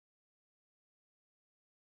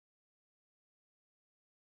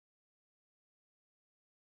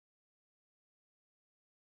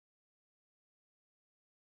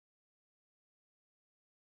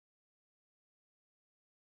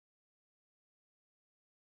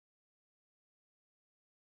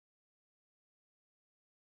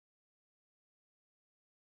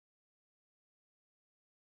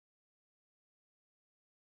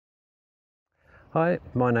Hi,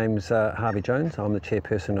 my name's Harvey Jones. I'm the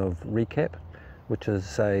chairperson of RECAP, which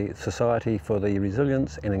is a society for the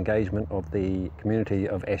resilience and engagement of the community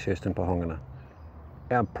of Ashurst and Pohongana.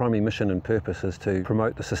 Our primary mission and purpose is to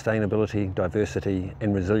promote the sustainability, diversity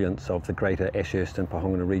and resilience of the greater Ashurst and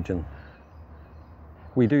Pohongana region.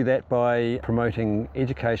 We do that by promoting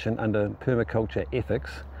education under permaculture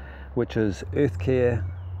ethics, which is earth care,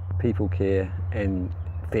 people care and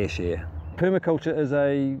fair share. Permaculture is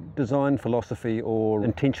a design philosophy or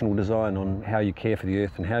intentional design on how you care for the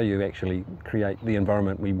earth and how you actually create the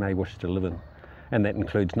environment we may wish to live in. And that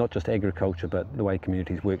includes not just agriculture, but the way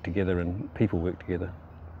communities work together and people work together.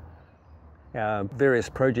 Our various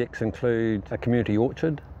projects include a community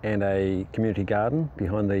orchard and a community garden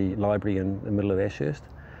behind the library in the middle of Ashurst.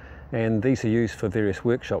 And these are used for various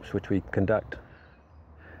workshops which we conduct.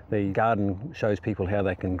 The garden shows people how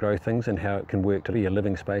they can grow things and how it can work to be a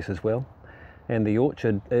living space as well. And the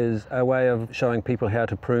orchard is a way of showing people how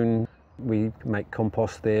to prune. We make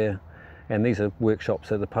compost there, and these are workshops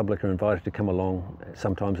that the public are invited to come along,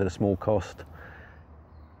 sometimes at a small cost.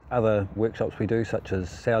 Other workshops we do, such as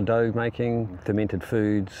sourdough making, fermented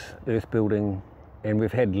foods, earth building, and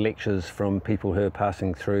we've had lectures from people who are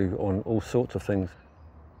passing through on all sorts of things.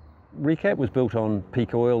 RECAP was built on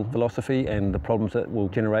peak oil philosophy and the problems that will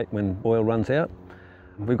generate when oil runs out.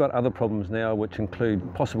 We've got other problems now which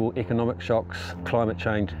include possible economic shocks, climate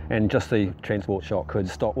change, and just the transport shock could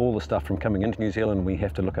stop all the stuff from coming into New Zealand, and we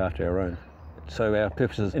have to look after our own. So our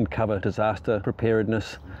purposes cover disaster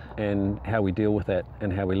preparedness and how we deal with that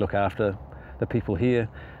and how we look after the people here,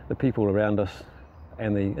 the people around us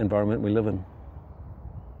and the environment we live in.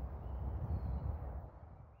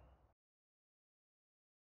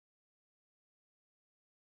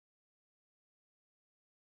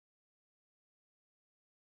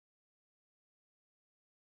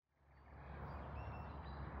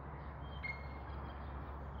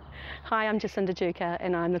 Hi, I'm Jacinda Duker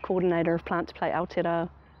and I'm the coordinator of Plant to Plate Aotearoa.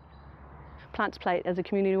 Plant to Plate is a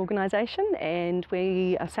community organisation and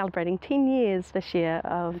we are celebrating 10 years this year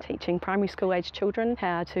of teaching primary school aged children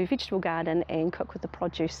how to vegetable garden and cook with the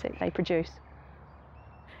produce that they produce.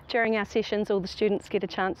 During our sessions, all the students get a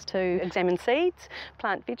chance to examine seeds,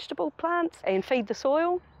 plant vegetable plants and feed the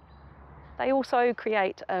soil. They also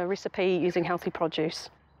create a recipe using healthy produce.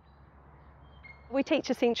 We teach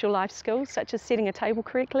essential life skills such as setting a table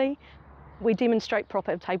correctly. We demonstrate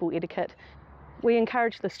proper table etiquette. We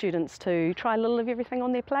encourage the students to try a little of everything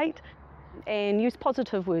on their plate and use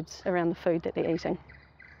positive words around the food that they're eating.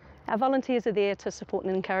 Our volunteers are there to support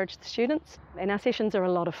and encourage the students, and our sessions are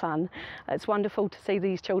a lot of fun. It's wonderful to see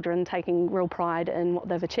these children taking real pride in what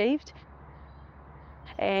they've achieved.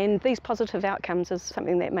 And these positive outcomes is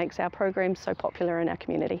something that makes our programs so popular in our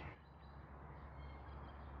community.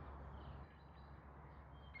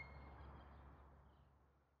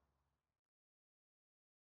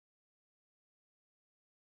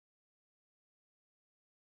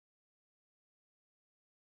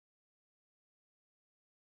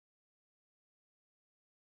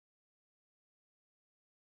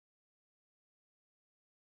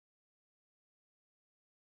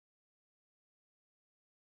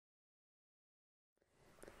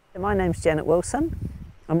 My name's Janet Wilson.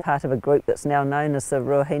 I'm part of a group that's now known as the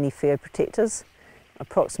Ruahine Whio Protectors.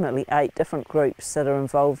 Approximately 8 different groups that are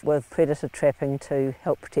involved with predator trapping to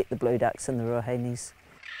help protect the blue ducks and the Ruahines.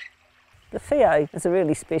 The Whio is a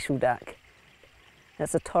really special duck.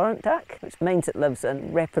 It's a torrent duck, which means it lives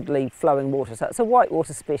in rapidly flowing water, so it's a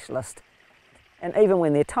whitewater specialist. And even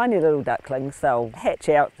when they're tiny little ducklings, they'll hatch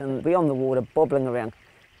out and be on the water bobbling around.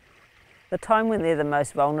 The time when they're the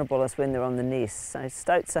most vulnerable is when they're on the nest. So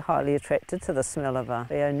stoats are highly attracted to the smell of a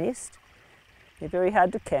Whio nest. They're very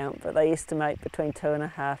hard to count, but they estimate between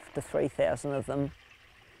 2,500 to 3,000 of them.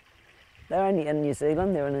 They're only in New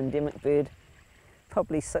Zealand, they're an endemic bird,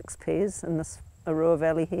 probably 6 pairs in this Arua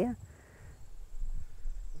Valley here.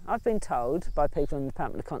 I've been told by people in the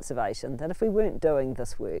Department of Conservation that if we weren't doing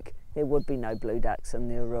this work, there would be no blue ducks in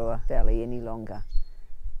the Arua Valley any longer.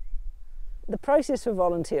 The process for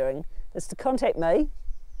volunteering is to contact me.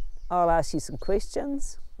 I'll ask you some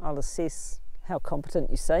questions, I'll assess how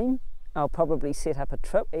competent you seem. I'll probably set up a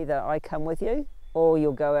trip, either I come with you or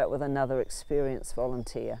you'll go out with another experienced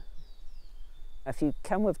volunteer. If you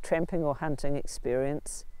come with tramping or hunting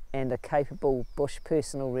experience and a capable bush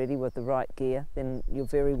person already with the right gear, then you're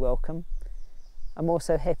very welcome. I'm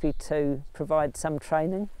also happy to provide some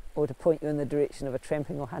training or to point you in the direction of a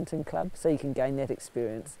tramping or hunting club so you can gain that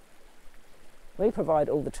experience. We provide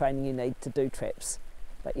all the training you need to do traps,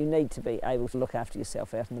 but you need to be able to look after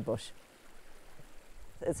yourself out in the bush.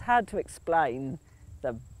 It's hard to explain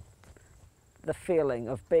the feeling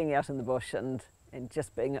of being out in the bush and and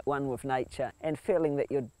just being at one with nature and feeling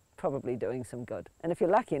that you're probably doing some good. And if you're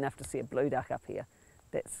lucky enough to see a blue duck up here,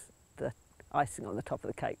 that's the icing on the top of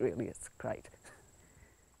the cake, really. It's great.